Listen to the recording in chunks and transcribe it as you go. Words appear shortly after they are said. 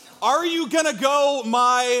Are you gonna go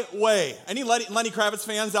my way? Any Lenny Kravitz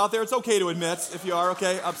fans out there? It's okay to admit if you are,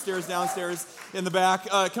 okay? Upstairs, downstairs, in the back.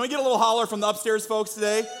 Can we get a little holler from the upstairs folks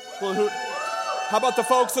today? How about the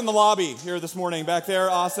folks in the lobby here this morning back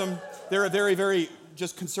there? Awesome. They're a very, very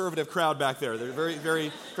just conservative crowd back there. They're very,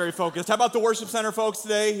 very, very focused. How about the worship center folks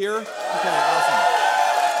today here? Okay,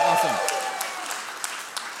 awesome.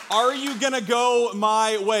 Are you going to go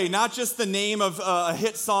my way? Not just the name of a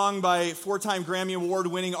hit song by four-time Grammy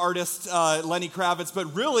Award-winning artist Lenny Kravitz,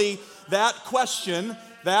 but really that question,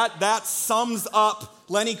 that sums up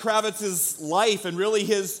Lenny Kravitz's life and really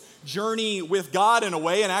his journey with God in a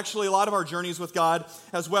way, and actually a lot of our journeys with God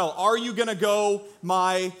as well. Are you going to go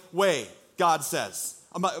my way? God says.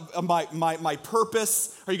 My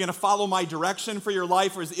purpose? Are you going to follow my direction for your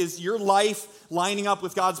life? Or is your life lining up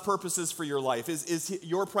with God's purposes for your life? Is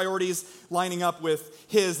your priorities lining up with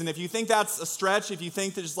His? And if you think that's a stretch, if you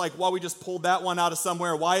think that just like, well, we just pulled that one out of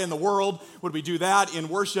somewhere, why in the world would we do that in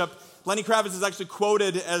worship? Lenny Kravitz is actually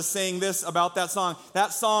quoted as saying this about that song.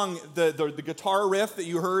 That song, the guitar riff that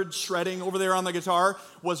you heard shredding over there on the guitar,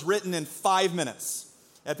 was written in 5 minutes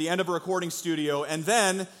at the end of a recording studio, and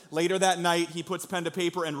then later that night he puts pen to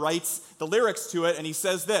paper and writes the lyrics to it, and he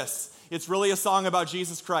says this: it's really a song about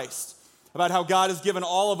Jesus Christ, about how God has given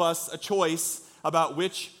all of us a choice about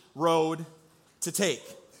which road to take.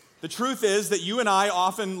 The truth is that you and I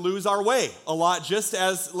often lose our way a lot, just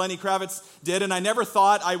as Lenny Kravitz did, and I never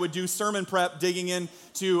thought I would do sermon prep digging into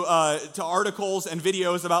to articles and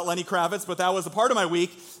videos about Lenny Kravitz, but that was a part of my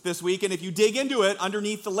week this week, and if you dig into it,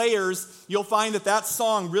 underneath the layers, you'll find that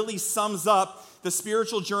song really sums up the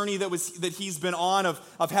spiritual journey that he's been on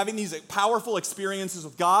of having these powerful experiences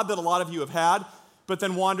with God that a lot of you have had, but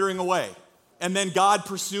then wandering away. And then God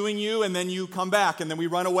pursuing you, and then you come back, and then we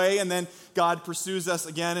run away, and then God pursues us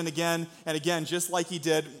again and again and again, just like He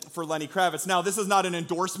did for Lenny Kravitz. Now, this is not an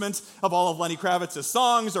endorsement of all of Lenny Kravitz's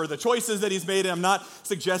songs or the choices that he's made. I'm not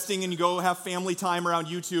suggesting and you go have family time around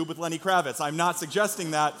YouTube with Lenny Kravitz. I'm not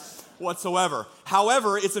suggesting that whatsoever.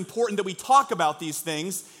 However, it's important that we talk about these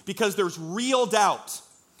things because there's real doubt,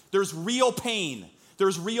 there's real pain,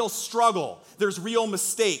 there's real struggle, there's real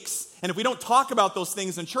mistakes. And if we don't talk about those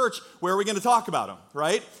things in church, where are we going to talk about them,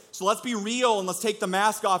 right? So let's be real and let's take the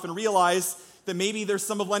mask off and realize that maybe there's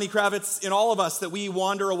some of Lenny Kravitz in all of us that we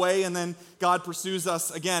wander away and then God pursues us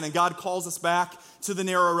again and God calls us back to the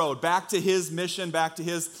narrow road, back to His mission, back to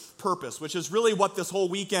His purpose, which is really what this whole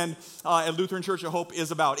weekend at Lutheran Church of Hope is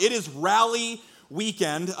about. It is Rally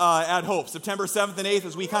Weekend at Hope, September 7th and 8th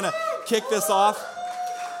as we kind of kick this off.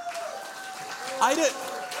 I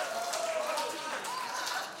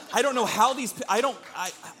don't know how I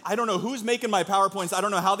don't know who's making my PowerPoints. I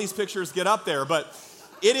don't know how these pictures get up there, but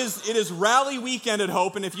it is Rally Weekend at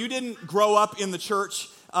Hope, and if you didn't grow up in the church,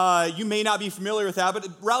 you may not be familiar with that, but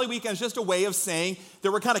Rally Weekend is just a way of saying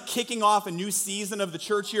that we're kind of kicking off a new season of the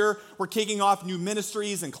church here. We're kicking off new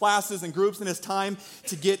ministries and classes and groups, and it's time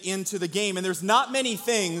to get into the game. And there's not many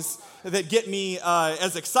things that get me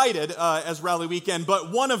as excited as Rally Weekend,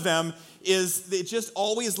 but one of them is it just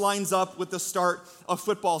always lines up with the start of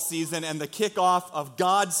football season and the kickoff of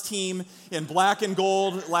God's team in black and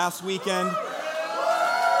gold last weekend.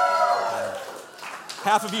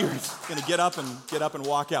 Half of you are going to get up and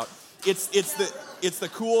walk out. It's the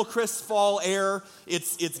cool, crisp fall air.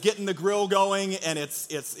 It's getting the grill going, and it's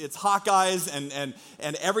Hawkeyes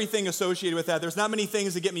and everything associated with that. There's not many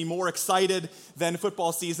things that get me more excited than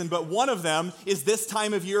football season, but one of them is this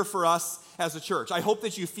time of year for us as a church. I hope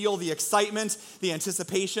that you feel the excitement, the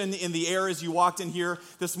anticipation in the air as you walked in here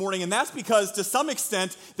this morning, and that's because to some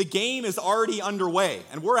extent the game is already underway,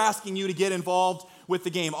 and we're asking you to get involved with the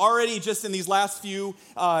game. Already just in these last few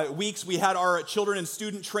weeks, we had our children and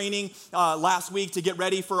student training last week to get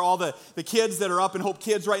ready for all the kids that are up in Hope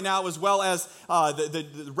Kids right now, as well as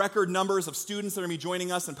the record numbers of students that are going to be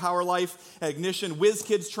joining us in Power Life at Ignition. Whiz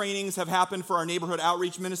Kids trainings have happened for our neighborhood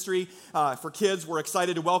outreach ministry for kids. We're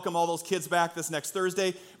excited to welcome all those kids back this next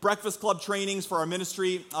Thursday. Breakfast Club trainings for our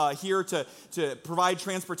ministry here to provide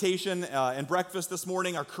transportation and breakfast this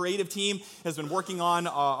morning. Our creative team has been working on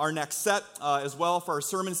our next set as well for our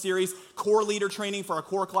sermon series. Core leader training for our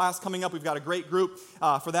core class coming up. We've got a great group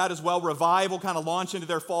for that as well. Revive will kind of launch into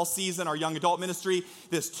their fall season, our young adult ministry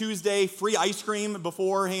this Tuesday. Free ice cream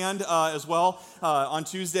beforehand as well on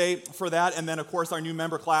Tuesday for that. And then, of course, our new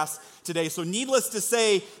member class today. So needless to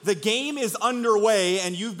say, the game is underway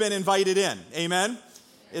and you've been invited in. Amen?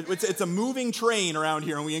 It's a moving train around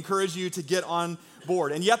here, and we encourage you to get on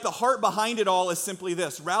board. And yet the heart behind it all is simply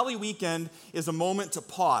this. Rally Weekend is a moment to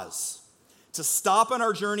pause, to stop on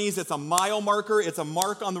our journeys. It's a mile marker. It's a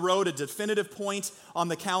mark on the road, a definitive point on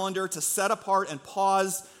the calendar to set apart and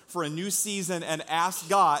pause for a new season and ask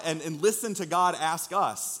God and listen to God ask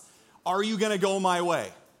us, are you going to go my way?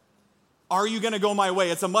 Are you going to go my way?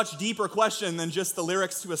 It's a much deeper question than just the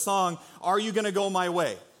lyrics to a song. Are you going to go my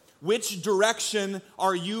way? Which direction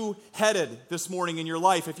are you headed this morning in your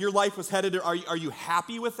life? If your life was headed, are you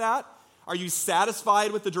happy with that? Are you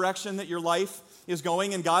satisfied with the direction that your life is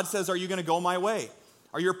going? And God says, are you going to go my way?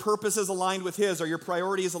 Are your purposes aligned with His? Are your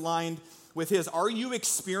priorities aligned with His? Are you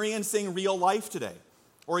experiencing real life today?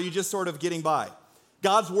 Or are you just sort of getting by?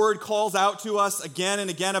 God's word calls out to us again and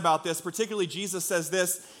again about this. Particularly, Jesus says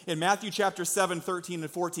this in Matthew chapter 7, 13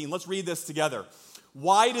 and 14. Let's read this together.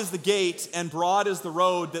 Wide is the gate and broad is the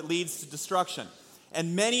road that leads to destruction,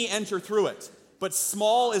 and many enter through it. But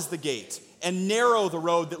small is the gate and narrow the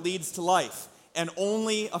road that leads to life, and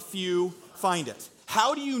only a few find it.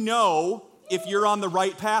 How do you know if you're on the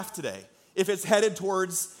right path today? If it's headed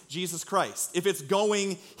towards Jesus Christ? If it's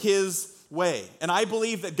going His way? And I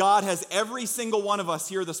believe that God has every single one of us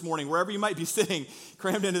here this morning, wherever you might be sitting,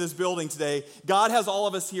 crammed into this building today. God has all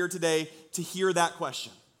of us here today to hear that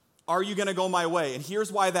question. Are you going to go my way? And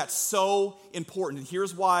here's why that's so important. And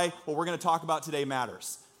here's why what we're going to talk about today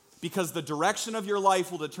matters. Because the direction of your life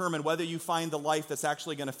will determine whether you find the life that's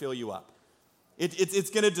actually going to fill you up. It's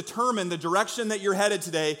going to determine the direction that you're headed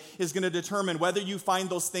today is going to determine whether you find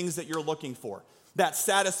those things that you're looking for. That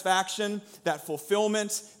satisfaction, that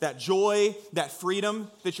fulfillment, that joy, that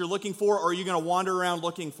freedom that you're looking for, or are you going to wander around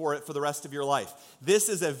looking for it for the rest of your life? This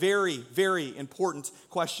is a very, very important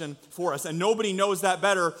question for us, and nobody knows that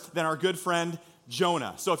better than our good friend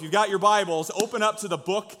Jonah. So if you've got your Bibles, open up to the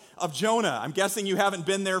book of Jonah. I'm guessing you haven't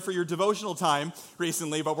been there for your devotional time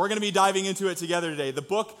recently, but we're going to be diving into it together today. The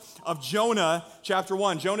book of Jonah, chapter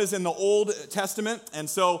 1. Jonah's in the Old Testament, and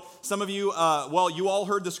so some of you, you all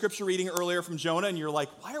heard the scripture reading earlier from Jonah, and you're like,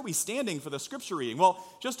 why are we standing for the scripture reading? Well,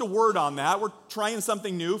 just a word on that. We're trying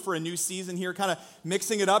something new for a new season here, kind of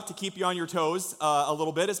mixing it up to keep you on your toes a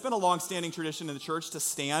little bit. It's been a long-standing tradition in the church to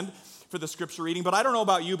stand for the scripture reading, but I don't know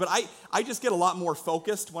about you, but I just get a lot more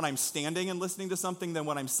focused when I'm standing and listening to something than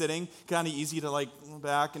when I'm sitting. Kind of easy to like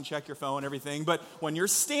back and check your phone and everything, but when you're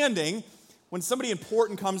standing, when somebody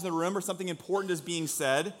important comes in the room or something important is being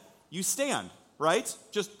said, you stand, right?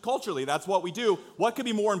 Just culturally, that's what we do. What could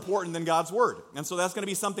be more important than God's word? And so that's going to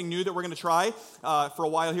be something new that we're going to try for a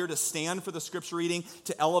while here, to stand for the scripture reading,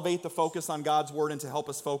 to elevate the focus on God's word and to help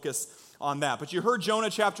us focus on that. But you heard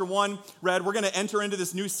Jonah chapter 1 read. We're going to enter into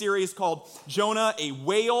this new series called Jonah, a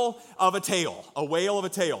Whale of a Tale. A Whale of a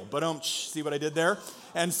Tale. But see what I did there?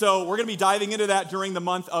 And so we're going to be diving into that during the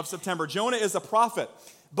month of September. Jonah is a prophet,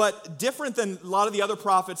 but different than a lot of the other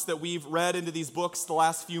prophets that we've read into these books the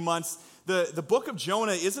last few months. The book of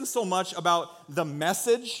Jonah isn't so much about the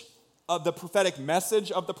message of the prophetic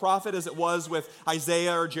message of the prophet as it was with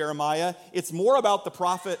Isaiah or Jeremiah. It's more about the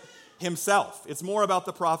prophet himself. It's more about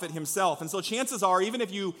the prophet himself. And so chances are, even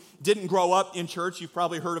if you didn't grow up in church, you've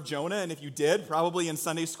probably heard of Jonah. And if you did, probably in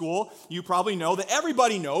Sunday school, you probably know that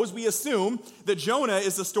everybody knows, we assume, that Jonah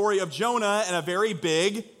is the story of Jonah and a very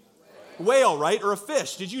big whale, right? Or a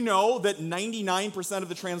fish. Did you know that 99% of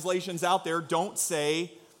the translations out there don't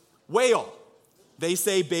say whale? They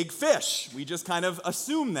say big fish. We just kind of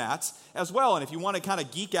assume that as well. And if you want to kind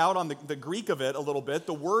of geek out on the Greek of it a little bit,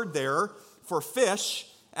 the word there for fish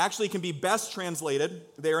actually can be best translated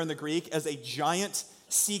there in the Greek as a giant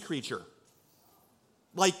sea creature.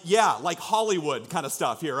 Like Hollywood kind of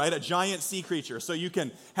stuff here, right? A giant sea creature. So you can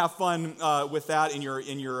have fun with that in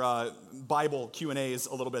your Bible Q&As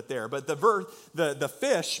a little bit there. But the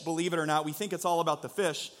fish, believe it or not, we think it's all about the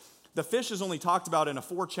fish. The fish is only talked about in a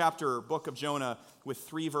 4-chapter book of Jonah with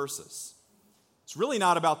 3 verses. It's really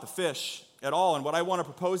not about the fish at all. And what I want to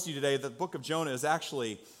propose to you today, the book of Jonah is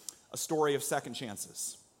actually a story of second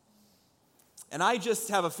chances. And I just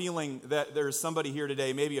have a feeling that there's somebody here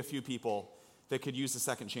today, maybe a few people, that could use a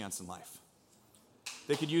second chance in life.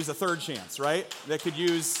 They could use a third chance, right? They could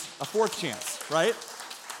use a 4th chance, right?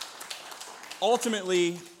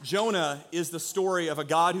 Ultimately, Jonah is the story of a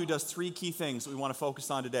God who does 3 key things that we want to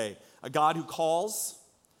focus on today. A God who calls,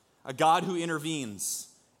 a God who intervenes,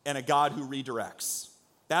 and a God who redirects.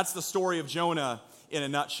 That's the story of Jonah in a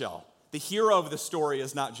nutshell. The hero of the story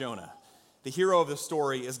is not Jonah. The hero of the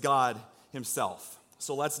story is God himself.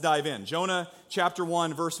 So let's dive in. Jonah chapter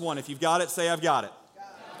 1, verse 1. If you've got it, say, I've got it.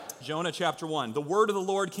 Jonah chapter 1. The word of the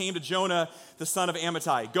Lord came to Jonah, the son of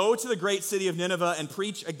Amittai. Go to the great city of Nineveh and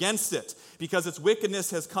preach against it, because its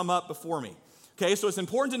wickedness has come up before me. Okay, so it's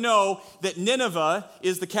important to know that Nineveh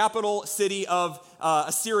is the capital city of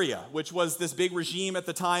Assyria, which was this big regime at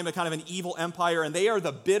the time, a kind of an evil empire, and they are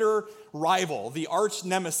the bitter rival, the arch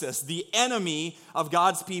nemesis, the enemy of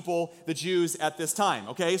God's people, the Jews at this time.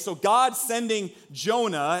 Okay, so God sending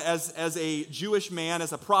Jonah as a Jewish man,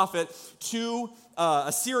 as a prophet, to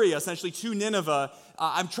Assyria, essentially to Nineveh.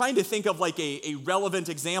 I'm trying to think of like a relevant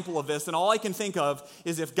example of this, and all I can think of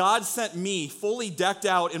is if God sent me fully decked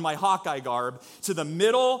out in my Hawkeye garb to the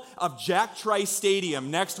middle of Jack Trice Stadium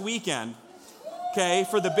next weekend, okay,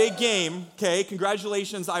 for the big game, okay,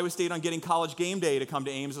 congratulations Iowa State on getting College Game Day to come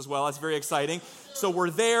to Ames as well. That's very exciting. So we're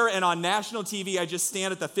there, and on national TV, I just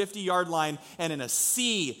stand at the 50-yard line, and in a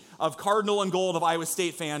sea of Cardinal and Gold of Iowa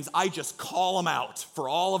State fans, I just call them out for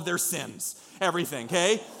all of their sins, everything,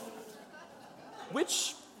 okay?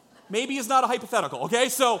 Which maybe is not a hypothetical, okay?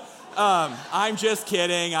 So I'm just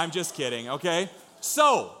kidding, okay?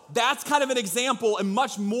 So that's kind of an example, and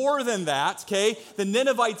much more than that, okay? The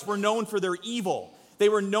Ninevites were known for their evil. They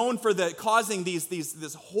were known for causing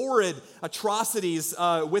these horrid atrocities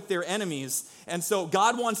with their enemies. And so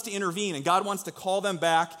God wants to intervene, and God wants to call them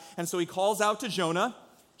back. And so he calls out to Jonah,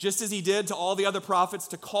 just as he did to all the other prophets,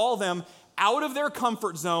 to call them out of their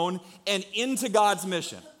comfort zone and into God's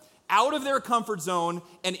mission. Out of their comfort zone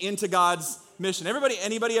and into God's mission.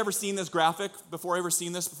 Anybody ever seen this graphic before? Ever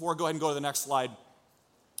seen this before? Go ahead and go to the next slide.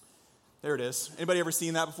 There it is. Anybody ever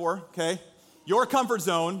seen that before? Okay. Your comfort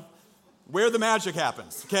zone, where the magic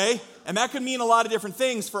happens. Okay. And that could mean a lot of different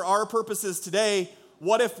things for our purposes today.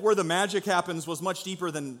 What if where the magic happens was much deeper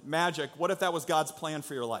than magic? What if that was God's plan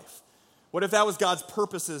for your life? What if that was God's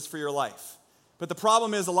purposes for your life? But the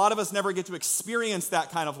problem is a lot of us never get to experience that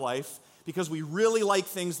kind of life because we really like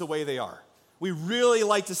things the way they are. We really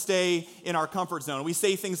like to stay in our comfort zone. We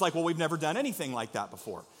say things like, well, we've never done anything like that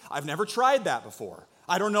before. I've never tried that before.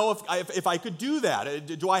 I don't know if I could do that.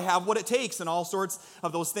 Do I have what it takes? And all sorts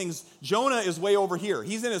of those things. Jonah is way over here.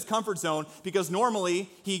 He's in his comfort zone because normally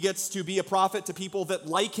he gets to be a prophet to people that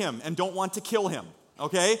like him and don't want to kill him.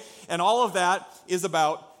 Okay? And all of that is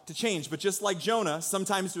about to change. But just like Jonah,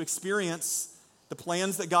 sometimes to experience the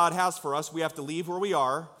plans that God has for us, we have to leave where we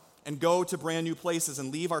are and go to brand new places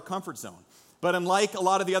and leave our comfort zone. But unlike a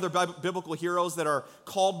lot of the other biblical heroes that are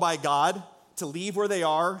called by God to leave where they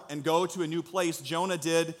are and go to a new place, Jonah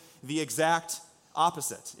did the exact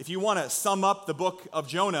opposite. If you want to sum up the book of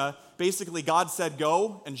Jonah, basically God said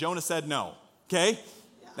go and Jonah said no. Okay?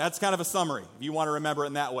 That's kind of a summary, if you want to remember it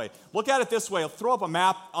in that way. Look at it this way. I'll throw up a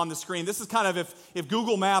map on the screen. This is kind of if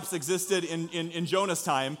Google Maps existed in Jonah's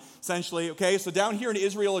time, essentially. Okay, so down here in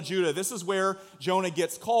Israel or Judah, this is where Jonah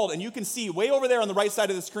gets called. And you can see way over there on the right side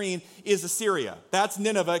of the screen is Assyria. That's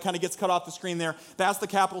Nineveh. It kind of gets cut off the screen there. That's the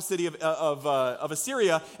capital city of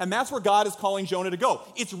Assyria. And that's where God is calling Jonah to go.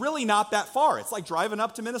 It's really not that far. It's like driving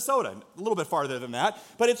up to Minnesota. A little bit farther than that.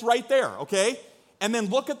 But it's right there, okay? And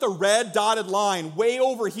then look at the red dotted line way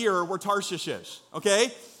over here where Tarshish is,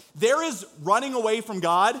 okay? There is running away from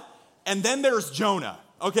God, and then there's Jonah,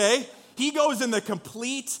 okay? He goes in the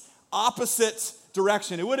complete opposite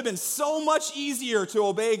direction. It would have been so much easier to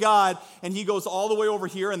obey God, and he goes all the way over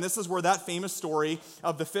here, and this is where that famous story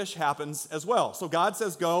of the fish happens as well. So God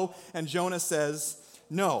says go, and Jonah says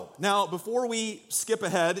no. Now, before we skip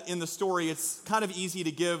ahead in the story, it's kind of easy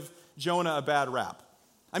to give Jonah a bad rap.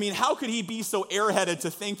 I mean, how could he be so airheaded to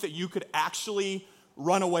think that you could actually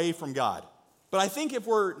run away from God? But I think if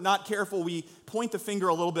we're not careful, we point the finger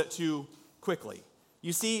a little bit too quickly.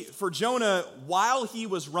 You see, for Jonah, while he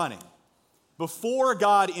was running, before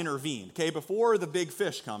God intervened, okay, before the big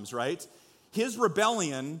fish comes, right, his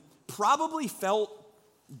rebellion probably felt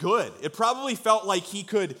good. It probably felt like he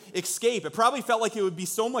could escape. It probably felt like it would be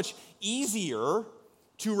so much easier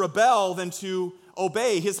to rebel than to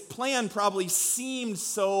obey. His plan probably seemed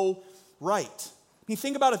so right. I mean,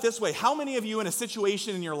 think about it this way. How many of you in a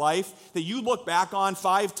situation in your life that you look back on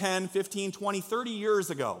 5, 10, 15, 20, 30 years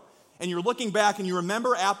ago, and you're looking back and you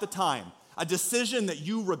remember at the time a decision that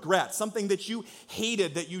you regret, something that you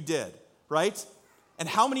hated that you did, right? And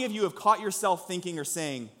how many of you have caught yourself thinking or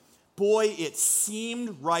saying, boy, it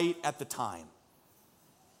seemed right at the time.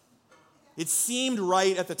 It seemed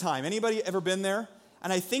right at the time. Anybody ever been there?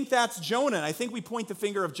 And I think that's Jonah. And I think we point the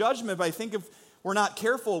finger of judgment, but I think if we're not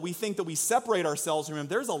careful, we think that we separate ourselves from him.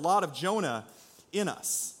 There's a lot of Jonah in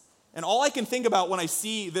us. And all I can think about when I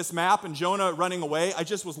see this map and Jonah running away, I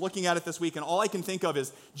just was looking at it this week, and all I can think of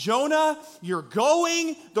is, Jonah, you're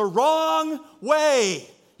going the wrong way.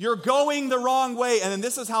 You're going the wrong way. And then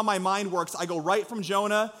this is how my mind works. I go right from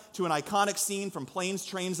Jonah to an iconic scene from Planes,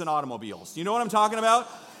 Trains, and Automobiles. Do you know what I'm talking about?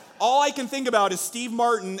 all I can think about is Steve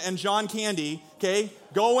Martin and John Candy, okay,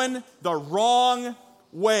 going the wrong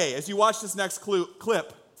way. As you watch this next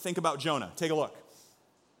clip, think about Jonah. Take a look.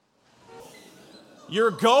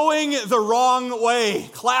 You're going the wrong way.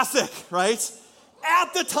 Classic, right?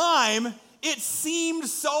 At the time, it seemed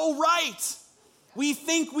so right. We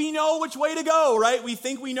think we know which way to go, right? We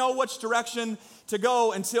think we know which direction to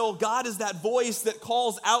go until God is that voice that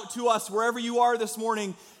calls out to us wherever you are this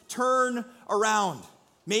morning, turn around.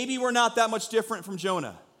 Maybe we're not that much different from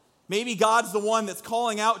Jonah. Maybe God's the one that's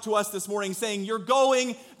calling out to us this morning saying, you're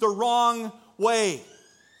going the wrong way.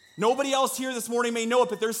 Nobody else here this morning may know it,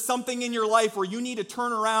 but there's something in your life where you need to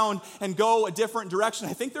turn around and go a different direction.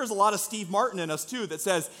 I think there's a lot of Steve Martin in us too that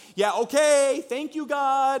says, yeah, okay, thank you,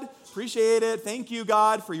 God. Appreciate it. Thank you,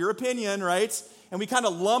 God, for your opinion, right? And we kind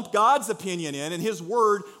of lump God's opinion in and his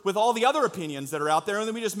word with all the other opinions that are out there, and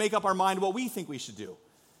then we just make up our mind what we think we should do.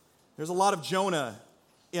 There's a lot of Jonah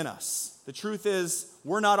in us. The truth is,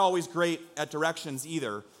 we're not always great at directions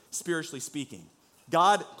either, spiritually speaking.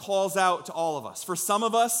 God calls out to all of us. For some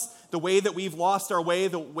of us, the way that we've lost our way,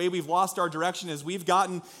 the way we've lost our direction is we've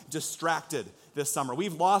gotten distracted this summer.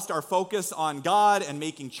 We've lost our focus on God and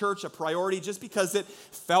making church a priority just because it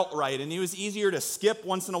felt right. And it was easier to skip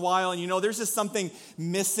once in a while. And there's just something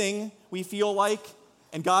missing, we feel like.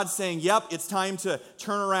 And God's saying, yep, it's time to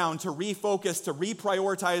turn around, to refocus, to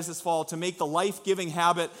reprioritize this fall, to make the life-giving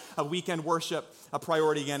habit of weekend worship a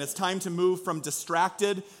priority again. It's time to move from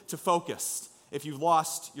distracted to focused if you've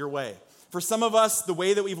lost your way. For some of us, the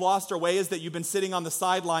way that we've lost our way is that you've been sitting on the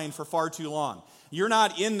sideline for far too long. You're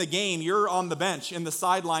not in the game, you're on the bench, in the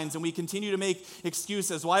sidelines, and we continue to make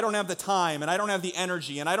excuses. Well, I don't have the time, and I don't have the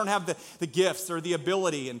energy, and I don't have the gifts or the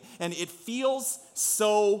ability. And it feels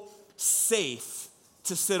so safe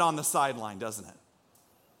to sit on the sideline, doesn't it?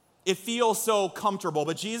 It feels so comfortable,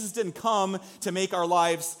 but Jesus didn't come to make our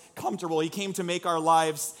lives comfortable. He came to make our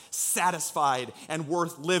lives satisfied and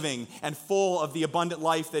worth living and full of the abundant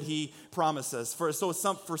life that he promises. For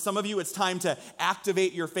some of you, it's time to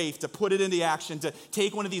activate your faith, to put it into action, to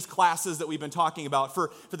take one of these classes that we've been talking about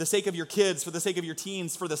for the sake of your kids, for the sake of your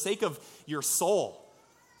teens, for the sake of your soul.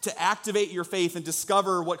 To activate your faith and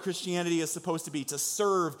discover what Christianity is supposed to be, to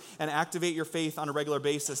serve and activate your faith on a regular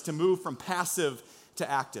basis, to move from passive to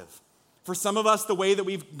active. For some of us, the way that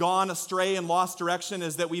we've gone astray and lost direction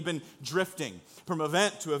is that we've been drifting from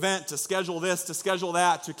event, to schedule this, to schedule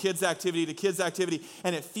that, to kids' activity,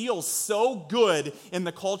 and it feels so good in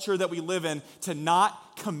the culture that we live in to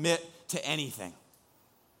not commit to anything.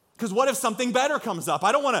 Because what if something better comes up?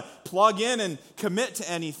 I don't want to plug in and commit to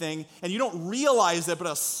anything, and you don't realize it, but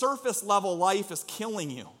a surface level life is killing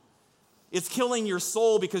you. It's killing your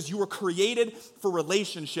soul because you were created for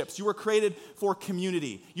relationships. You were created for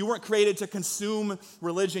community. You weren't created to consume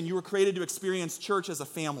religion. You were created to experience church as a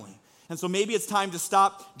family. And so maybe it's time to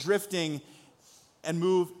stop drifting and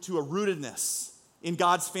move to a rootedness in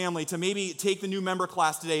God's family, to maybe take the new member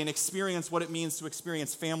class today and experience what it means to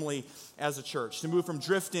experience family as a church, to move from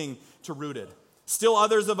drifting to rooted. Still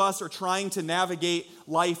others of us are trying to navigate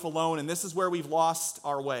life alone, and this is where we've lost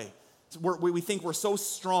our way. We think we're so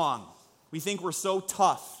strong. We think we're so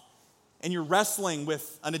tough, and you're wrestling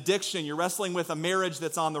with an addiction. You're wrestling with a marriage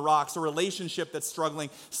that's on the rocks, a relationship that's struggling.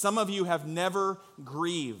 Some of you have never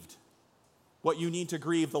grieved what you need to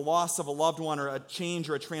grieve, the loss of a loved one or a change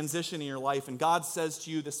or a transition in your life. And God says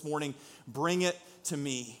to you this morning, bring it to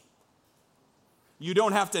me. You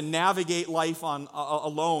don't have to navigate life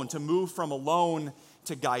alone, to move from alone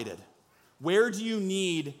to guided. Where do you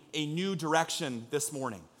need a new direction this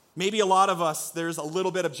morning? Maybe a lot of us, there's a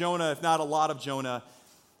little bit of Jonah, if not a lot of Jonah,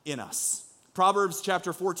 in us. Proverbs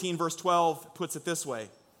chapter 14, verse 12 puts it this way. It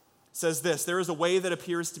says this, there is a way that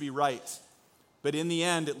appears to be right, but in the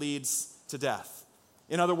end it leads to death.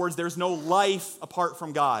 In other words, there's no life apart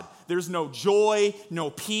from God. There's no joy, no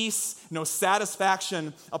peace, no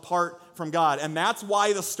satisfaction apart from God. And that's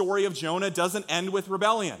why the story of Jonah doesn't end with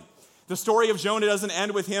rebellion. The story of Jonah doesn't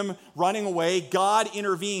end with him running away. God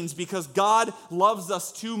intervenes because God loves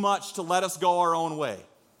us too much to let us go our own way.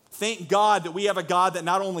 Thank God that we have a God that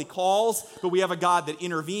not only calls, but we have a God that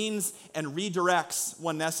intervenes and redirects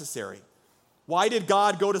when necessary. Why did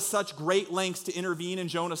God go to such great lengths to intervene in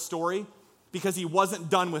Jonah's story? Because he wasn't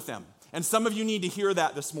done with him. And some of you need to hear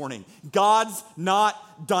that this morning. God's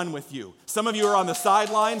not done with you. Some of you are on the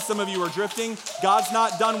sidelines. Some of you are drifting. God's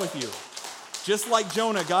not done with you. Just like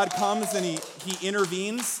Jonah, God comes and he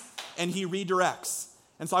intervenes and he redirects.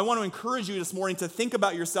 And so I want to encourage you this morning to think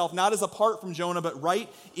about yourself, not as apart from Jonah, but right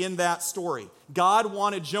in that story. God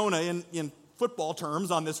wanted Jonah, in football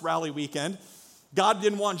terms on this rally weekend, God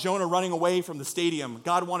didn't want Jonah running away from the stadium.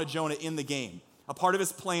 God wanted Jonah in the game. a part of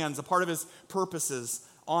his plans, a part of his purposes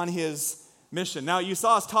on his mission. Now, you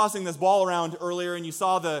saw us tossing this ball around earlier, and you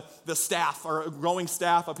saw the staff, or growing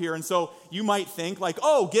staff up here, and so you might think like,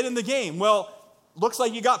 oh, get in the game. Well, looks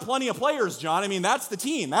like you got plenty of players, John. I mean, that's the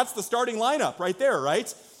team. That's the starting lineup right there,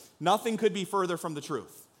 right? Nothing could be further from the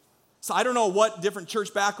truth. So I don't know what different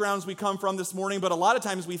church backgrounds we come from this morning, but a lot of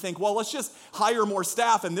times we think, well, let's just hire more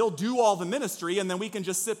staff and they'll do all the ministry, and then we can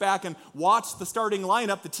just sit back and watch the starting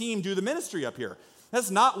lineup, the team, do the ministry up here. That's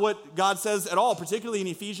not what God says at all, particularly in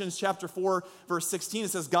Ephesians chapter 4, verse 16.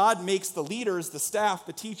 It says, God makes the leaders, the staff,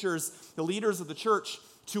 the teachers, the leaders of the church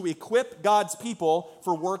to equip God's people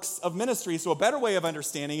for works of ministry. So a better way of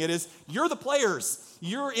understanding it is, you're the players.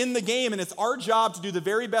 You're in the game, and it's our job to do the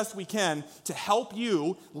very best we can to help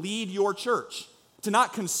you lead your church. To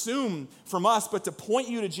not consume from us, but to point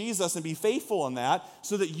you to Jesus and be faithful in that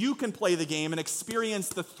so that you can play the game and experience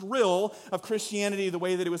the thrill of Christianity the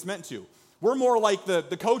way that it was meant to. We're more like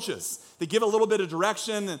the coaches. They give a little bit of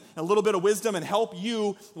direction and a little bit of wisdom and help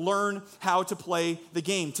you learn how to play the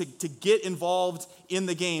game, to get involved in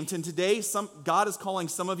the game. And today, God is calling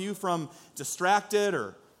some of you from distracted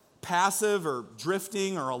or passive or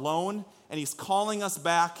drifting or alone, and he's calling us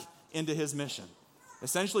back into his mission.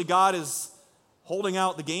 Essentially, God is holding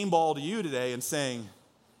out the game ball to you today and saying,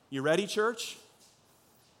 you ready, church?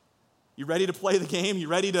 You ready to play the game? You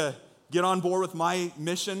ready to get on board with my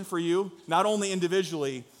mission for you, not only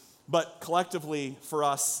individually, but collectively for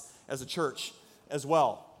us as a church as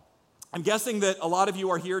well? I'm guessing that a lot of you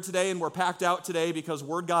are here today and we're packed out today because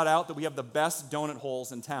word got out that we have the best donut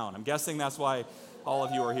holes in town. I'm guessing that's why all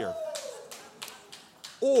of you are here.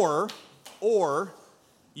 Or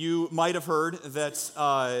you might have heard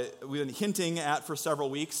that we've been hinting at for several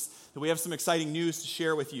weeks that we have some exciting news to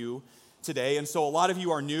share with you today. And so a lot of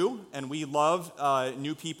you are new, and we love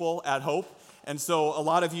new people at Hope. And so a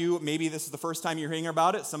lot of you, maybe this is the first time you're hearing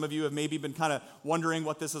about it. Some of you have maybe been kind of wondering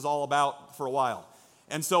what this is all about for a while.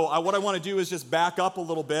 And so what I want to do is just back up a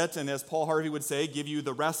little bit, and as Paul Harvey would say, give you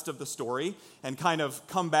the rest of the story and kind of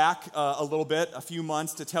come back a little bit, a few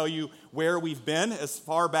months, to tell you where we've been as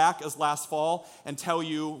far back as last fall and tell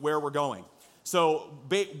you where we're going. So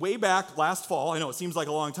way back last fall, I know it seems like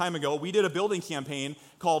a long time ago, we did a building campaign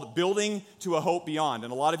called Building to a Hope Beyond.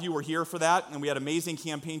 And a lot of you were here for that, and we had an amazing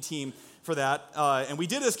campaign team for that. And we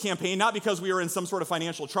did this campaign not because we were in some sort of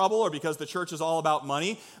financial trouble or because the church is all about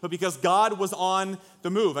money, but because God was on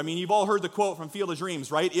the move. I mean, you've all heard the quote from Field of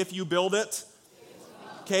Dreams, right? If you build it.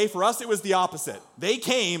 Okay, for us it was the opposite. They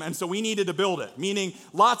came, and so we needed to build it, meaning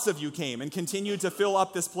lots of you came and continued to fill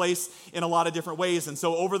up this place in a lot of different ways. And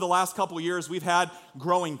so over the last couple of years, we've had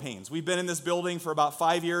growing pains. We've been in this building for about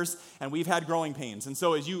 5 years, and we've had growing pains. And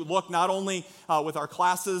so as you look not only with our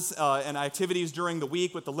classes and activities during the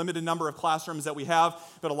week with the limited number of classrooms that we have,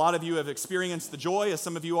 but a lot of you have experienced the joy, as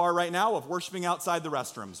some of you are right now, of worshiping outside the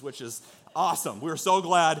restrooms, which is awesome. We're so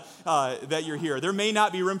glad that you're here. There may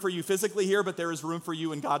not be room for you physically here, but there is room for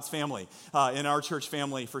you in God's family, in our church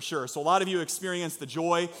family for sure. So a lot of you experience the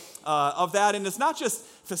joy of that. And it's not just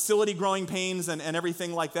facility growing pains and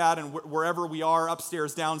everything like that and wherever we are,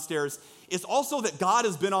 upstairs, downstairs. It's also that God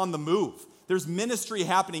has been on the move. There's ministry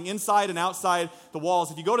happening inside and outside the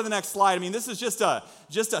walls. If you go to the next slide, I mean, this is just a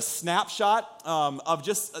snapshot of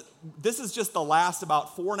this is just the last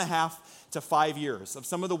about 4.5 to 5 years of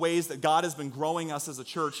some of the ways that God has been growing us as a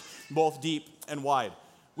church, both deep and wide.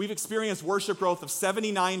 We've experienced worship growth of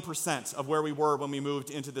 79% of where we were when we moved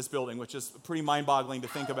into this building, which is pretty mind-boggling to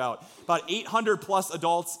think about. About 800 plus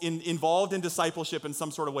adults involved in discipleship in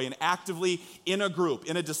some sort of way, and actively in a group,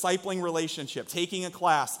 in a discipling relationship, taking a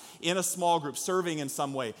class, in a small group, serving in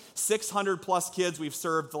some way. 600 plus kids we've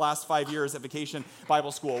served the last 5 years at Vacation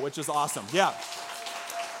Bible School, which is awesome. Yeah.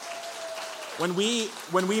 When we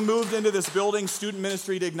moved into this building, student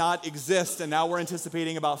ministry did not exist, and now we're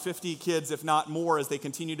anticipating about 50 kids, if not more, as they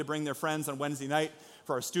continue to bring their friends on Wednesday night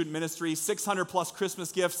for our student ministry. 600 plus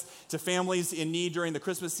Christmas gifts to families in need during the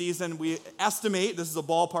Christmas season. We estimate, this is a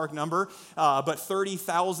ballpark number, but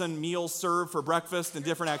 30,000 meals served for breakfast and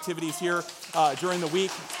different activities here during the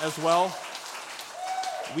week as well.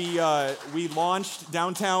 We launched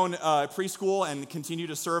downtown preschool and continue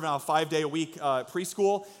to serve now a 5-day-a-week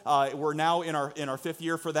preschool. We're now in our 5th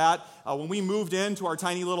year for that. When we moved into our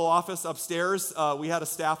tiny little office upstairs, we had a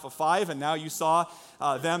staff of 5, and now you saw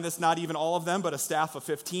them. That's not even all of them, but a staff of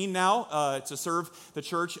 15 now to serve the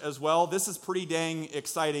church as well. This is pretty dang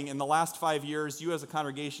exciting. In the last 5 years, you as a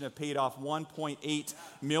congregation have paid off $1.8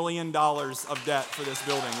 million of debt for this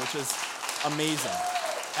building, which is amazing.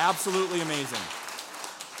 Absolutely amazing.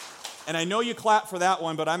 And I know you clap for that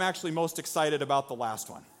one, but I'm actually most excited about the last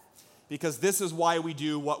one. because this is why we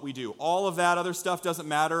do what we do. All of that other stuff doesn't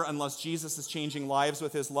matter unless Jesus is changing lives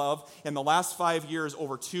with his love. In the last 5 years,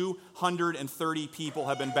 over 230 people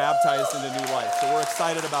have been baptized into new life. So we're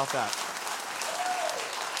excited about that.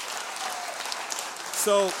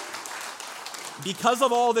 So because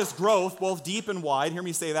of all this growth, both deep and wide, hear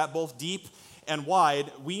me say that, both deep and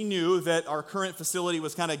wide, we knew that our current facility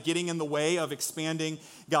was kind of getting in the way of expanding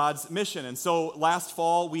God's mission. And so last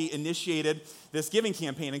fall, we initiated this giving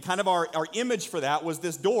campaign. And kind of our image for that was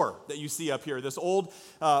this door that you see up here, this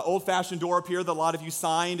old-fashioned door up here that a lot of you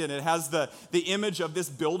signed. And it has the image of this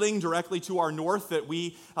building directly to our north that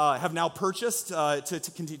we have now purchased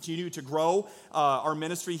to continue to grow our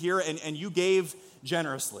ministry here. And you gave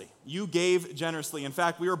generously. You gave generously. In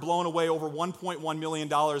fact, we were blown away. Over $1.1 million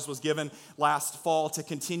was given last fall to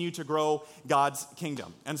continue to grow God's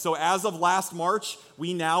kingdom. And so as of last March,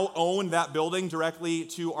 we now own that building directly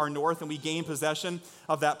to our north, and we gained possession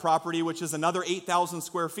of that property, which is another 8,000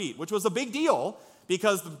 square feet, which was a big deal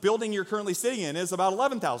because the building you're currently sitting in is about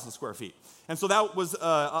 11,000 square feet. And so that was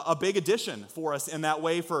a big addition for us in that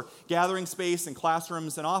way for gathering space and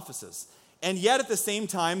classrooms and offices. And yet, at the same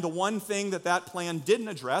time, the one thing that plan didn't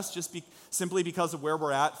address, simply because of where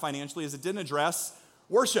we're at financially, is it didn't address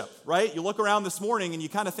worship, right? You look around this morning and you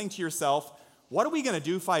kind of think to yourself, what are we going to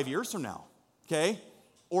do 5 years from now, okay?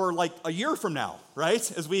 Or like a year from now,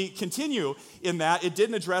 right? As we continue in that, it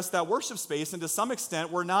didn't address that worship space. And to some extent,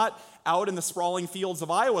 we're not out in the sprawling fields of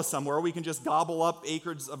Iowa somewhere we can just gobble up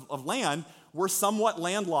acres of land. We're somewhat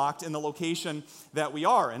landlocked in the location that we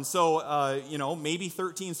are. And so, maybe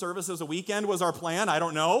 13 services a weekend was our plan. I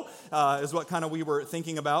don't know, is what kind of we were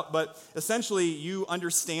thinking about. But essentially, you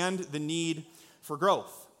understand the need for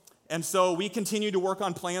growth. And so we continue to work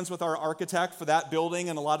on plans with our architect for that building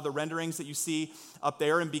and a lot of the renderings that you see up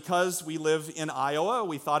there. And because we live in Iowa,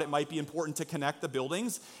 we thought it might be important to connect the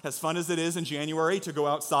buildings. As fun as it is in January to go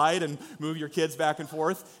outside and move your kids back and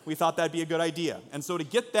forth, we thought that'd be a good idea. And so to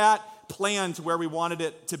get that plan to where we wanted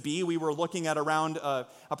it to be, we were looking at around a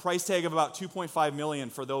price tag of about $2.5 million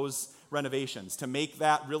for those renovations to make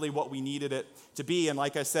that really what we needed it to be. And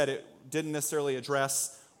like I said, it didn't necessarily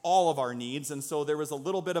address all of our needs, and so there was a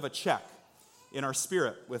little bit of a check in our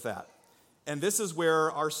spirit with that. And this is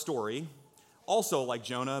where our story, also like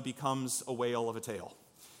Jonah, becomes a whale of a tale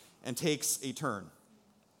and takes a turn.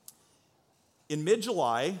 In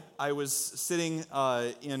mid-July, I was sitting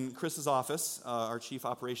in Chris's office, our chief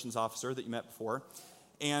operations officer that you met before,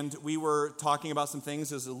 and we were talking about some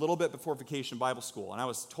things. It was a little bit before Vacation Bible School, and I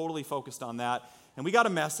was totally focused on that. And we got a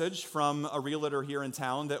message from a realtor here in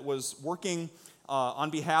town that was working on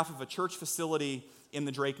behalf of a church facility in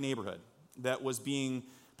the Drake neighborhood that was being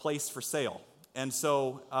placed for sale. And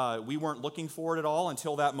so we weren't looking for it at all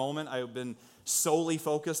until that moment. I've been solely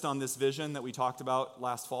focused on this vision that we talked about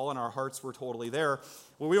last fall, and our hearts were totally there.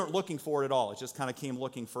 Well, we weren't looking for it at all. It just kind of came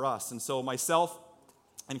looking for us. And so myself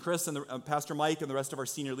and Chris and Pastor Mike and the rest of our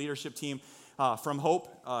senior leadership team from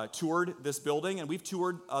Hope toured this building, and we've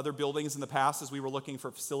toured other buildings in the past as we were looking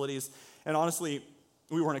for facilities. And honestly,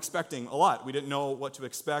 we weren't expecting a lot. We didn't know what to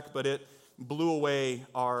expect, but it blew away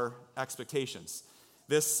our expectations.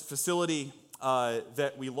 This facility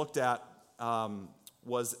that we looked at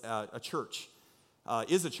was a church,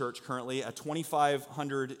 is a church currently at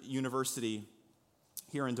 2500 University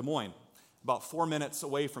here in Des Moines, about 4 minutes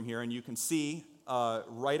away from here. And you can see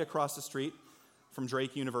right across the street from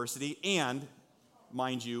Drake University and,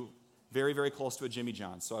 mind you, very, very close to a Jimmy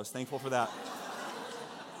John's. So I was thankful for that.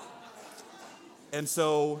 And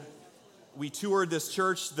so we toured this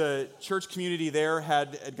church. The church community there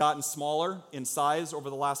had gotten smaller in size over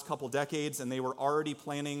the last couple decades, and they were already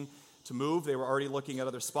planning to move. They were already looking at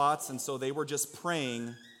other spots, and so they were just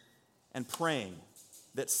praying and praying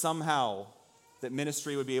that somehow that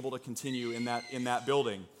ministry would be able to continue in that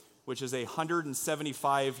building, which is a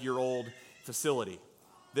 175-year-old facility.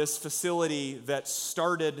 This facility that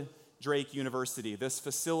started Drake University, this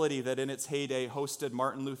facility that in its heyday hosted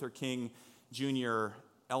Martin Luther King Jr.,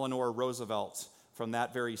 Eleanor Roosevelt from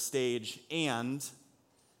that very stage, and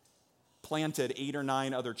planted 8 or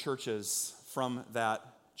 9 other churches from that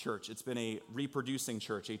church. It's been a reproducing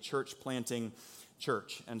church, a church planting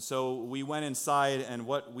church. And so we went inside, and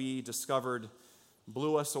what we discovered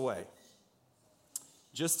blew us away.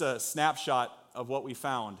 Just a snapshot of what we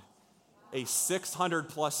found. A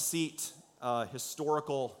 600-plus seat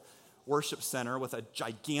historical worship center with a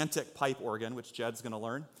gigantic pipe organ, which Jed's going to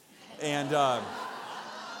learn. And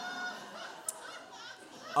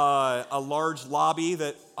a large lobby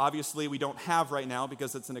that obviously we don't have right now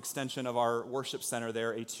because it's an extension of our worship center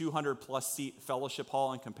there, a 200-plus seat fellowship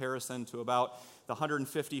hall in comparison to about the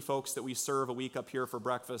 150 folks that we serve a week up here for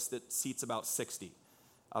breakfast that seats about 60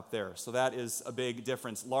 up there. So that is a big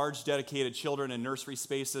difference. Large dedicated children and nursery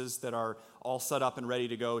spaces that are all set up and ready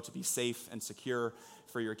to go to be safe and secure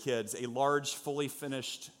for your kids. A large, fully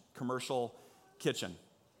finished commercial kitchen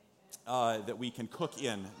that we can cook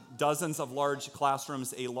in. Dozens of large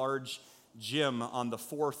classrooms, a large gym on the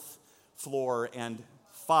 4th floor, and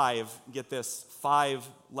 5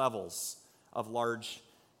 levels of large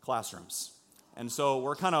classrooms. And so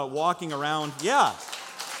we're kind of walking around, yeah.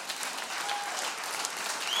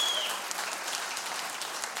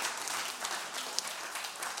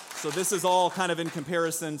 So this is all kind of in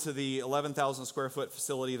comparison to the 11,000 square foot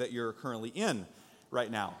facility that you're currently in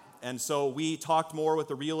right now. And so we talked more with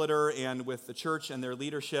the realtor and with the church and their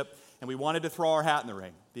leadership, and we wanted to throw our hat in the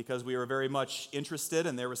ring because we were very much interested,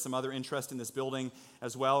 and there was some other interest in this building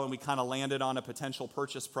as well, and we kind of landed on a potential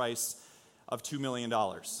purchase price of $2 million.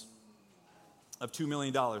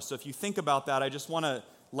 So if you think about that, I just want to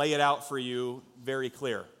lay it out for you very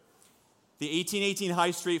clear. The 1818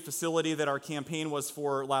 High Street facility that our campaign was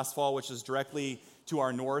for last fall, which is directly to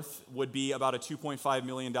our north, would be about a $2.5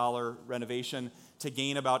 million renovation to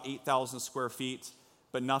gain about 8,000 square feet,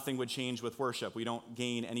 but nothing would change with worship. We don't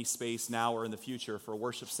gain any space now or in the future for a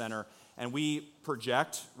worship center. And we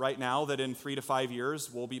project right now that in 3 to 5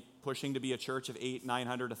 years, we'll be pushing to be a church of 800,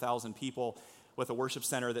 900, 1,000 people with a worship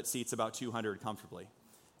center that seats about 200 comfortably.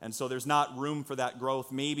 And so there's not room for that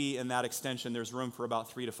growth. Maybe in that extension, there's room for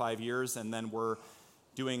about 3 to 5 years, and then we're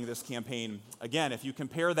doing this campaign. Again, if you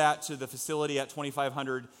compare that to the facility at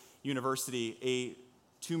 2500 University, a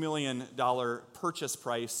 $2 million purchase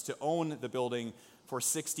price to own the building for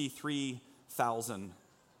 63,000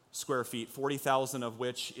 square feet, 40,000 of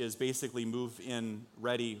which is basically move-in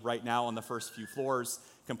ready right now on the first few floors,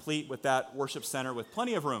 complete with that worship center with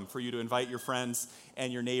plenty of room for you to invite your friends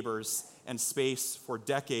and your neighbors, and space for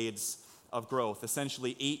decades of growth,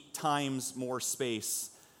 essentially 8 times more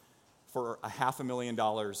space for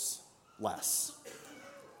 $500,000 less.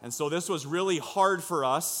 And so this was really hard for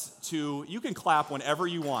us to, you can clap whenever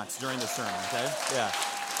you want during the sermon, okay? Yeah.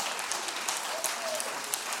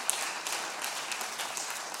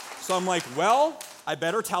 So I'm like, well, I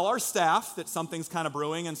better tell our staff that something's kind of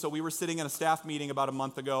brewing. And so we were sitting in a staff meeting about a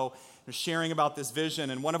month ago, sharing about this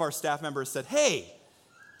vision, and one of our staff members said, hey,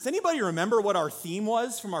 does anybody remember what our theme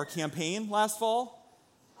was from our campaign last fall?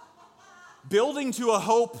 Building to a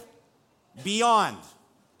hope beyond.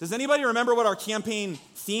 Does anybody remember what our campaign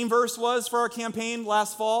theme verse was for our campaign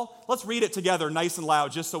last fall? Let's read it together nice and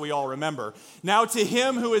loud just so we all remember. Now to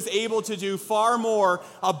him who is able to do far more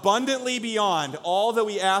abundantly beyond all that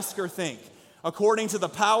we ask or think, according to the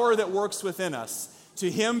power that works within us, to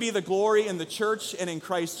him be the glory in the church and in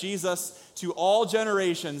Christ Jesus to all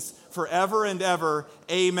generations forever and ever.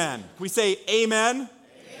 Amen. Can we say amen? Amen.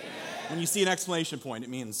 When you see an exclamation point, it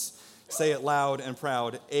means say it loud and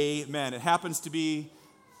proud. Amen. It happens to be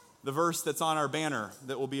the verse that's on our banner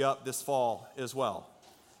that will be up this fall as well.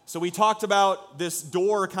 So we talked about this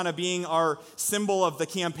door kind of being our symbol of the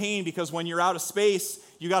campaign because when you're out of space,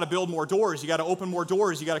 you got to build more doors. You got to open more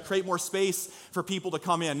doors. You got to create more space for people to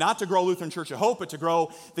come in. Not to grow Lutheran Church of Hope, but to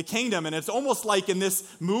grow the kingdom. And it's almost like in this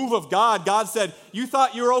move of God, God said, you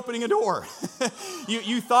thought you were opening a door.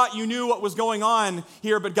 you thought you knew what was going on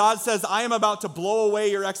here, but God says, I am about to blow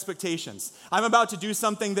away your expectations. I'm about to do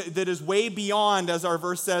something that is way beyond, as our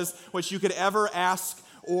verse says, what you could ever ask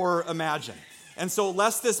or imagine. And so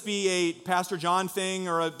lest this be a Pastor John thing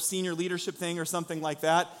or a senior leadership thing or something like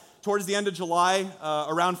that, towards the end of July,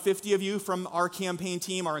 around 50 of you from our campaign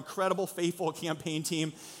team, our incredible, faithful campaign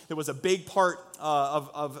team that was a big part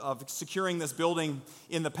of securing this building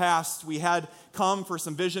in the past, we had come for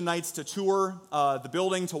some vision nights to tour the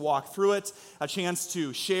building, to walk through it, a chance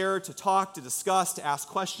to share, to talk, to discuss, to ask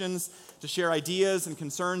questions, to share ideas and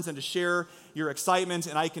concerns, and to share your excitement.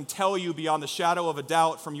 And I can tell you beyond the shadow of a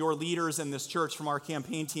doubt from your leaders in this church, from our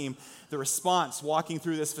campaign team, the response walking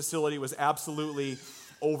through this facility was absolutely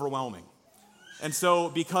overwhelming. And so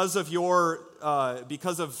because of a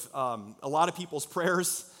lot of people's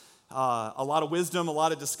prayers, a lot of wisdom, a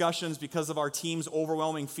lot of discussions, because of our team's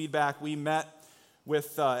overwhelming feedback, we met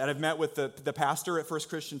with, and I've met with the pastor at First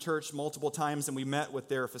Christian Church multiple times, and we met with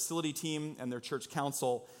their facility team and their church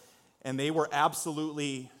council, and they were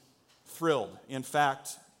absolutely thrilled. In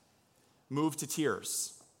fact, moved to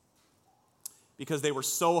tears because they were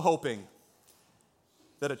so hoping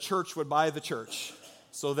that a church would buy the church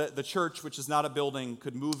so that the church, which is not a building,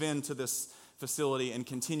 could move into this facility and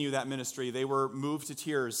continue that ministry. They were moved to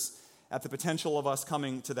tears at the potential of us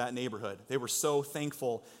coming to that neighborhood. They were so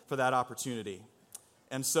thankful for that opportunity.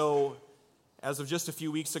 And so, as of just a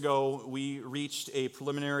few weeks ago, we reached a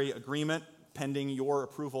preliminary agreement pending your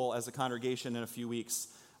approval as a congregation in a few weeks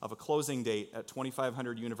of a closing date at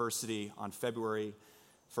 2500 University on February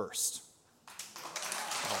 1st.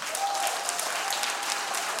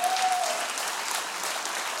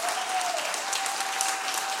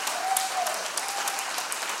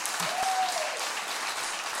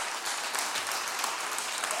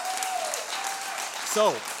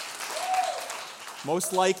 So,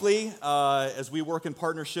 most likely, as we work in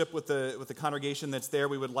partnership with the congregation that's there,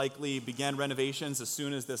 we would likely begin renovations as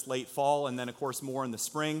soon as this late fall, and then, of course, more in the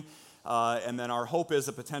spring. And then our hope is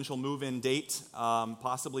a potential move-in date,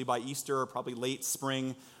 possibly by Easter, or probably late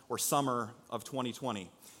spring or summer of 2020.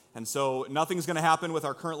 And so nothing's going to happen with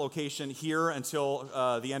our current location here until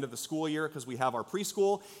the end of the school year, because we have our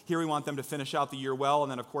preschool. Here we want them to finish out the year well,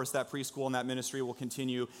 and then, of course, that preschool and that ministry will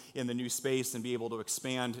continue in the new space and be able to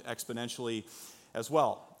expand exponentially as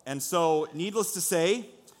well. And so, needless to say,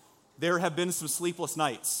 there have been some sleepless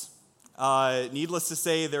nights. Needless to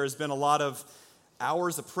say, there has been a lot of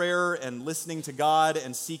hours of prayer and listening to God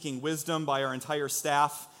and seeking wisdom by our entire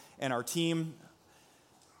staff and our team.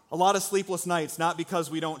 A lot of sleepless nights, not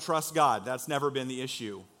because we don't trust God. That's never been the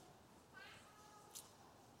issue.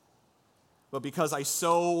 But because I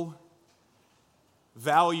so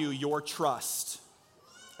value your trust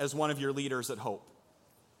as one of your leaders at Hope.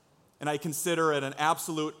 And I consider it an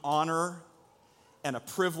absolute honor and a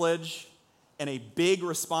privilege and a big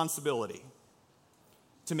responsibility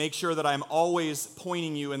to make sure that I'm always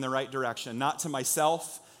pointing you in the right direction, not to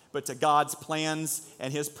myself, but to God's plans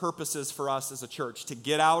and His purposes for us as a church, to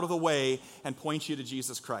get out of the way and point you to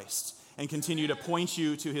Jesus Christ and continue to point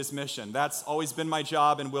you to His mission. That's always been my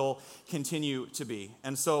job and will continue to be.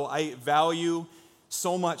 And so I value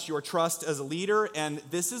so much your trust as a leader, and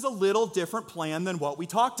this is a little different plan than what we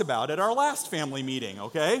talked about at our last family meeting,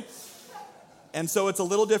 okay? And so it's a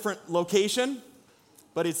little different location,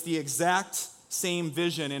 but it's the exact same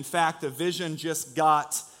vision. In fact, the vision just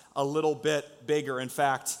got a little bit bigger. In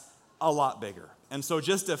fact, a lot bigger. And so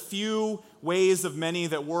just a few ways of many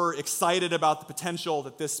that we're excited about the potential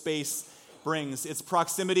that this space brings. Its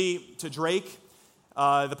proximity to Drake,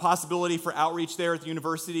 the possibility for outreach there at the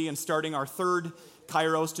university, and starting our third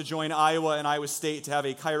Kairos to join Iowa and Iowa State to have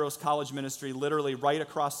a Kairos college ministry literally right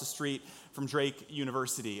across the street from Drake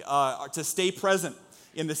University. To stay present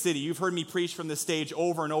in the city. You've heard me preach from this stage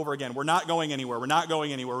over and over again. We're not going anywhere. We're not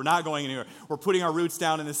going anywhere. We're not going anywhere. We're putting our roots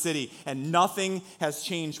down in the city, and nothing has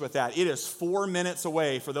changed with that. It is 4 minutes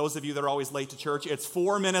away. For those of you that are always late to church, it's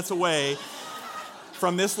 4 minutes away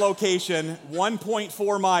from this location,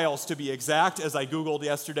 1.4 miles to be exact, as I Googled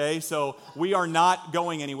yesterday. So we are not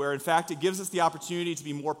going anywhere. In fact, it gives us the opportunity to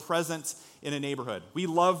be more present in a neighborhood. We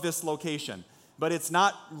love this location, but it's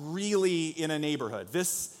not really in a neighborhood.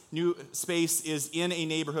 This new space is in a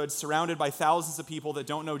neighborhood surrounded by thousands of people that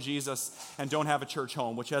don't know Jesus and don't have a church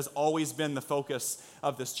home, which has always been the focus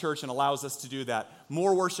of this church and allows us to do that.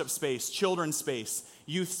 More worship space, children's space,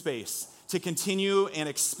 youth space, to continue and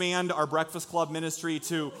expand our Breakfast Club ministry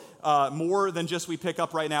to more than just we pick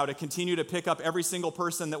up right now, to continue to pick up every single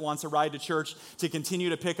person that wants a ride to church, to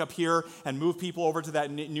continue to pick up here and move people over to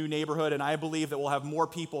that new neighborhood. And I believe that we'll have more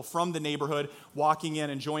people from the neighborhood walking in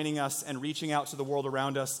and joining us and reaching out to the world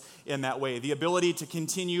around us in that way. The ability to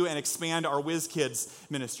continue and expand our Whiz Kids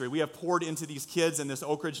ministry. We have poured into these kids in this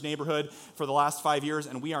Oak Ridge neighborhood for the last 5 years,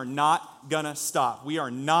 and we are not going to stop. We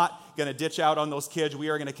are not going to ditch out on those kids. We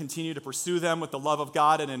are going to continue to pursue them with the love of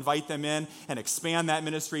God and invite them in and expand that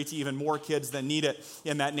ministry to even more kids that need it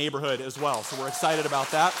in that neighborhood as well. So we're excited about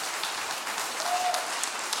that.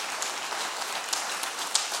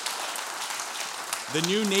 The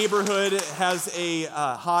new neighborhood has a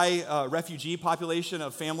high refugee population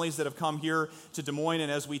of families that have come here to Des Moines,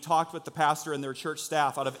 and as we talked with the pastor and their church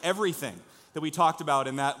staff, out of everything that we talked about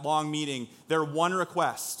in that long meeting, their one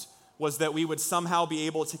request was that we would somehow be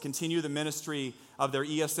able to continue the ministry of their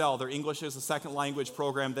ESL, their English as a Second Language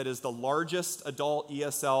program, that is the largest adult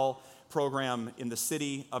ESL program in the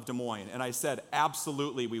city of Des Moines. And I said,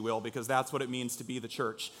 absolutely we will, because that's what it means to be the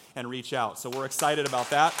church and reach out. So we're excited about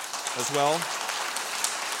that as well.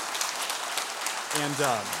 And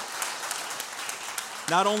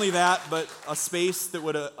not only that, but a space that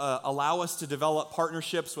would allow us to develop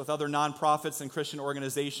partnerships with other nonprofits and Christian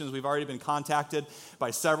organizations. We've already been contacted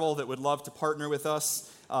by several that would love to partner with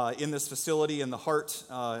us in this facility in the heart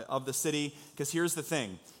of the city. Because here's the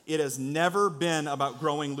thing. It has never been about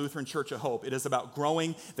growing Lutheran Church of Hope. It is about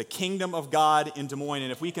growing the kingdom of God in Des Moines.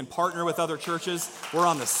 And if we can partner with other churches, we're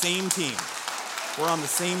on the same team. We're on the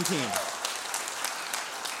same team.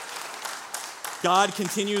 God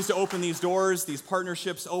continues to open these doors. These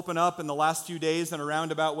partnerships open up in the last few days in a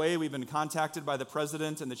roundabout way. We've been contacted by the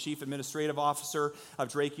president and the chief administrative officer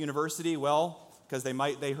of Drake University. Well, because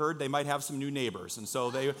they heard they might have some new neighbors. And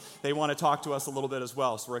so they want to talk to us a little bit as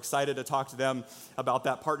well. So we're excited to talk to them about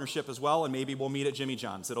that partnership as well. And maybe we'll meet at Jimmy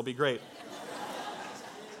John's. It'll be great.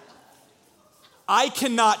 I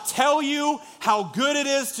cannot tell you how good it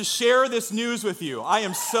is to share this news with you. I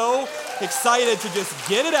am so excited to just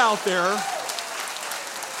get it out there.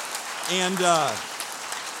 And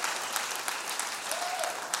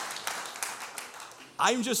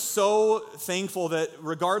I'm just so thankful that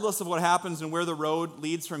regardless of what happens and where the road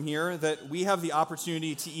leads from here, that we have the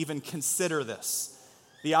opportunity to even consider this.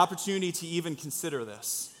 The opportunity to even consider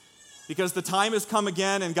this. Because the time has come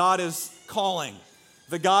again and God is calling.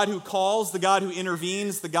 The God who calls, the God who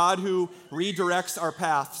intervenes, the God who redirects our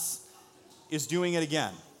paths is doing it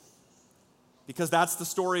again. Because that's the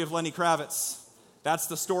story of Lenny Kravitz. That's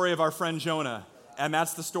the story of our friend Jonah, and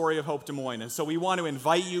that's the story of Hope Des Moines. And so we want to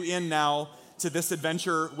invite you in now to this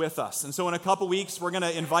adventure with us. And so in a couple weeks, we're going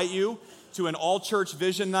to invite you to an all-church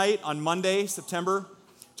vision night on Monday, September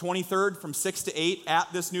 23rd from 6 to 8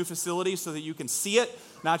 at this new facility so that you can see it,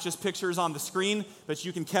 not just pictures on the screen, but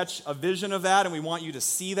you can catch a vision of that, and we want you to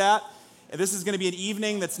see that. And this is going to be an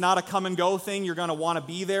evening that's not a come-and-go thing. You're going to want to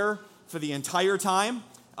be there for the entire time.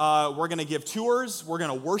 We're going to give tours. We're going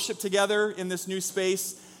to worship together in this new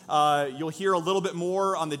space. You'll hear a little bit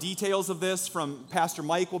more on the details of this from Pastor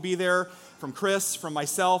Mike will be there, from Chris, from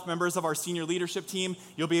myself, members of our senior leadership team.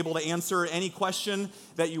 You'll be able to answer any question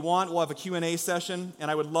that you want. We'll have a Q&A session, and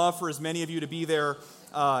I would love for as many of you to be there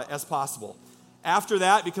as possible. After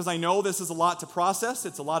that, because I know this is a lot to process,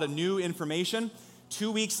 it's a lot of new information, 2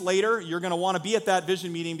 weeks later, you're going to want to be at that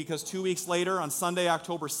vision meeting because 2 weeks later, on Sunday,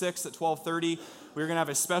 October 6th at 12:30, we're going to have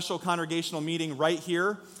a special congregational meeting right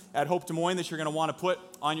here at Hope Des Moines that you're going to want to put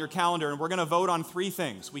on your calendar. And we're going to vote on 3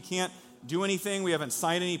 things. We can't do anything. We haven't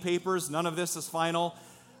signed any papers. None of this is final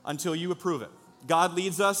until you approve it. God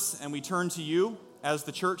leads us, and we turn to you as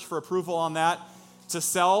the church for approval on that to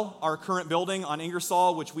sell our current building on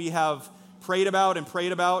Ingersoll, which we have prayed about.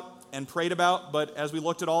 But as we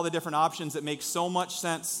looked at all the different options, it makes so much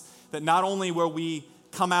sense that not only will we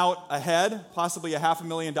come out ahead, possibly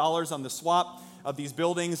 $500,000 on the swap of these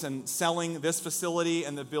buildings and selling this facility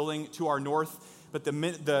and the building to our north, but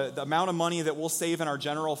the amount of money that we'll save in our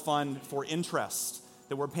general fund for interest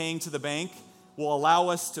that we're paying to the bank will allow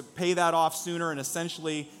us to pay that off sooner and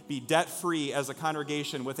essentially be debt-free as a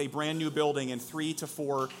congregation with a brand new building in 3 to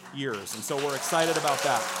 4 years. And so we're excited about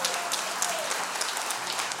that.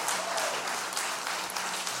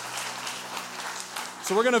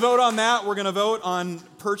 So we're going to vote on that. We're going to vote on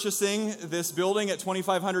purchasing this building at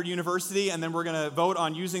 2500 University, and then we're going to vote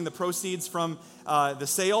on using the proceeds from the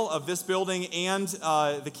sale of this building and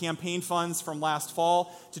the campaign funds from last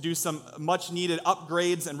fall to do some much-needed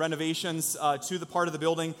upgrades and renovations to the part of the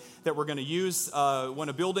building that we're going to use. When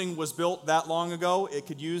a building was built that long ago, it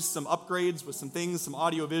could use some upgrades with some things, some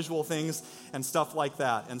audio-visual things, and stuff like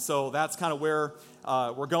that. And so that's kind of where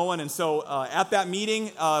we're going. And so at that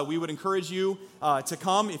meeting, we would encourage you to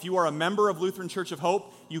come. If you are a member of Lutheran Church of Hope,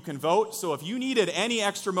 you can vote. So if you needed any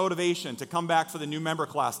extra motivation to come back for the new member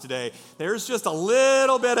class today, there's just a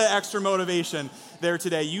little bit of extra motivation there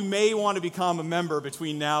today. You may want to become a member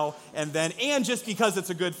between now and then, and just because it's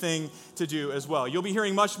a good thing to do as well. You'll be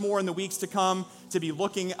hearing much more in the weeks to come to be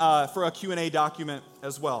looking for a Q&A document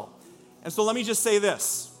as well. And so let me just say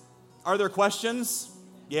this. Are there questions?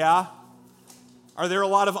 Yeah. Are there a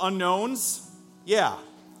lot of unknowns? Yeah.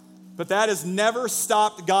 But that has never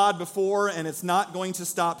stopped God before, and it's not going to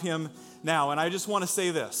stop him now. And I just want to say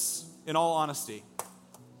this, in all honesty.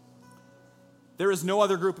 There is no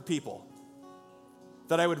other group of people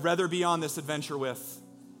that I would rather be on this adventure with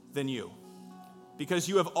than you. Because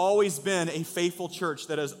you have always been a faithful church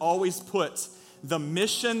that has always put the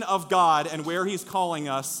mission of God and where he's calling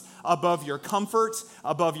us above your comfort,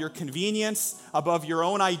 above your convenience, above your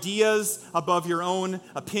own ideas, above your own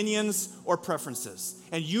opinions or preferences.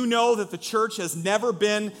 And you know that the church has never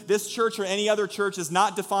been, this church or any other church is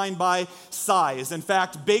not defined by size. In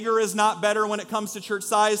fact, bigger is not better when it comes to church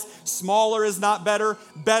size. Smaller is not better.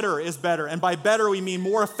 Better is better. And by better, we mean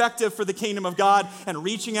more effective for the kingdom of God and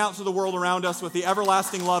reaching out to the world around us with the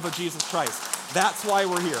everlasting love of Jesus Christ. That's why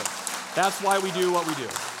we're here. That's why we do what we do.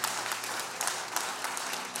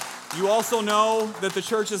 You also know that the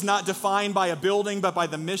church is not defined by a building, but by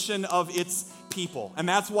the mission of its people. And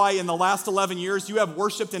that's why in the last 11 years, you have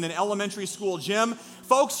worshiped in an elementary school gym.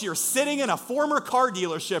 Folks, you're sitting in a former car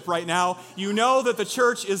dealership right now. You know that the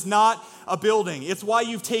church is not a building. It's why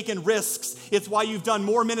you've taken risks. It's why you've done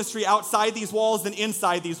more ministry outside these walls than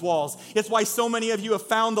inside these walls. It's why so many of you have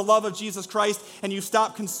found the love of Jesus Christ and you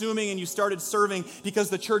stopped consuming and you started serving, because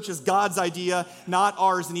the church is God's idea, not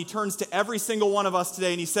ours. And he turns to every single one of us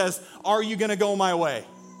today and he says, are you going to go my way?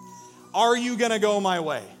 Are you going to go my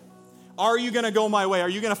way? Are you going to go my way? Are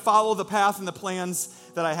you going to follow the path and the plans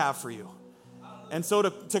that I have for you? And so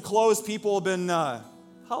to close, people have been,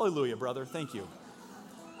 hallelujah, brother, thank you.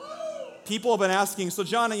 People have been asking, so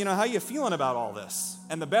John, how are you feeling about all this?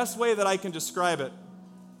 And the best way that I can describe it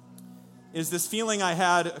is this feeling I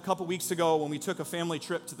had a couple weeks ago when we took a family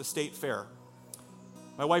trip to the state fair.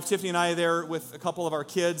 My wife Tiffany and I are there with a couple of our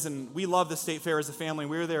kids, and we love the state fair as a family.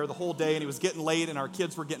 We were there the whole day, and it was getting late, and our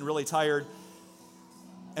kids were getting really tired.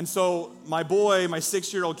 And so my boy, my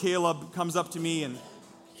 6-year-old Caleb, comes up to me and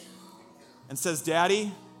says,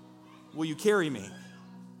 Daddy, will you carry me?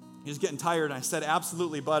 He was getting tired, and I said,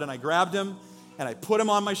 absolutely, bud. And I grabbed him, and I put him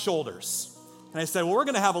on my shoulders. And I said, well, we're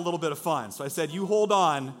going to have a little bit of fun. So I said, you hold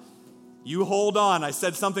on. You hold on. I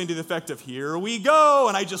said something to the effect of, here we go.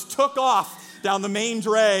 And I just took off down the main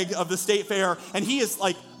drag of the state fair, and he is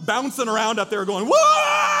like bouncing around up there going,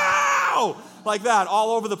 whoa! Like that,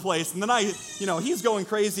 all over the place. And then he's going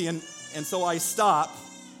crazy, and so I stop.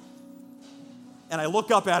 And I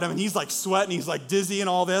look up at him, and he's like sweating, he's like dizzy and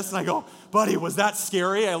all this. And I go, buddy, was that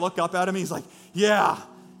scary? I look up at him, and he's like, yeah.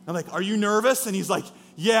 I'm like, are you nervous? And he's like,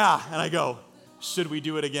 yeah. And I go, should we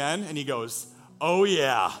do it again? And he goes, oh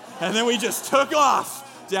yeah. And then we just took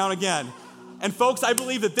off down again. And folks, I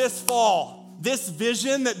believe that this fall, this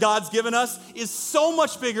vision that God's given us is so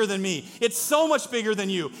much bigger than me. It's so much bigger than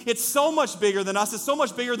you. It's so much bigger than us. It's so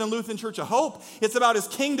much bigger than Lutheran Church of Hope. It's about his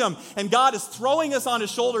kingdom. And God is throwing us on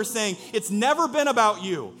his shoulders saying, it's never been about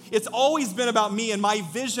you. It's always been about me and my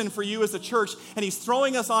vision for you as a church. And he's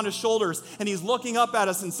throwing us on his shoulders, and he's looking up at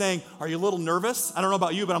us and saying, are you a little nervous? I don't know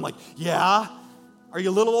about you, but I'm like, yeah. Are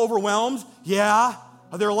you a little overwhelmed? Yeah.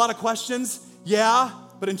 Are there a lot of questions? Yeah.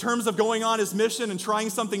 But in terms of going on his mission and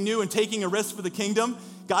trying something new and taking a risk for the kingdom,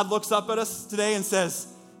 God looks up at us today and says,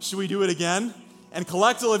 should we do it again? And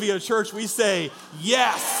collectively at church, we say,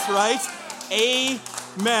 yes, right?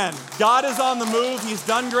 Amen. God is on the move. He's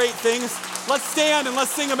done great things. Let's stand and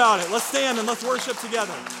let's sing about it. Let's stand and let's worship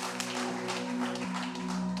together.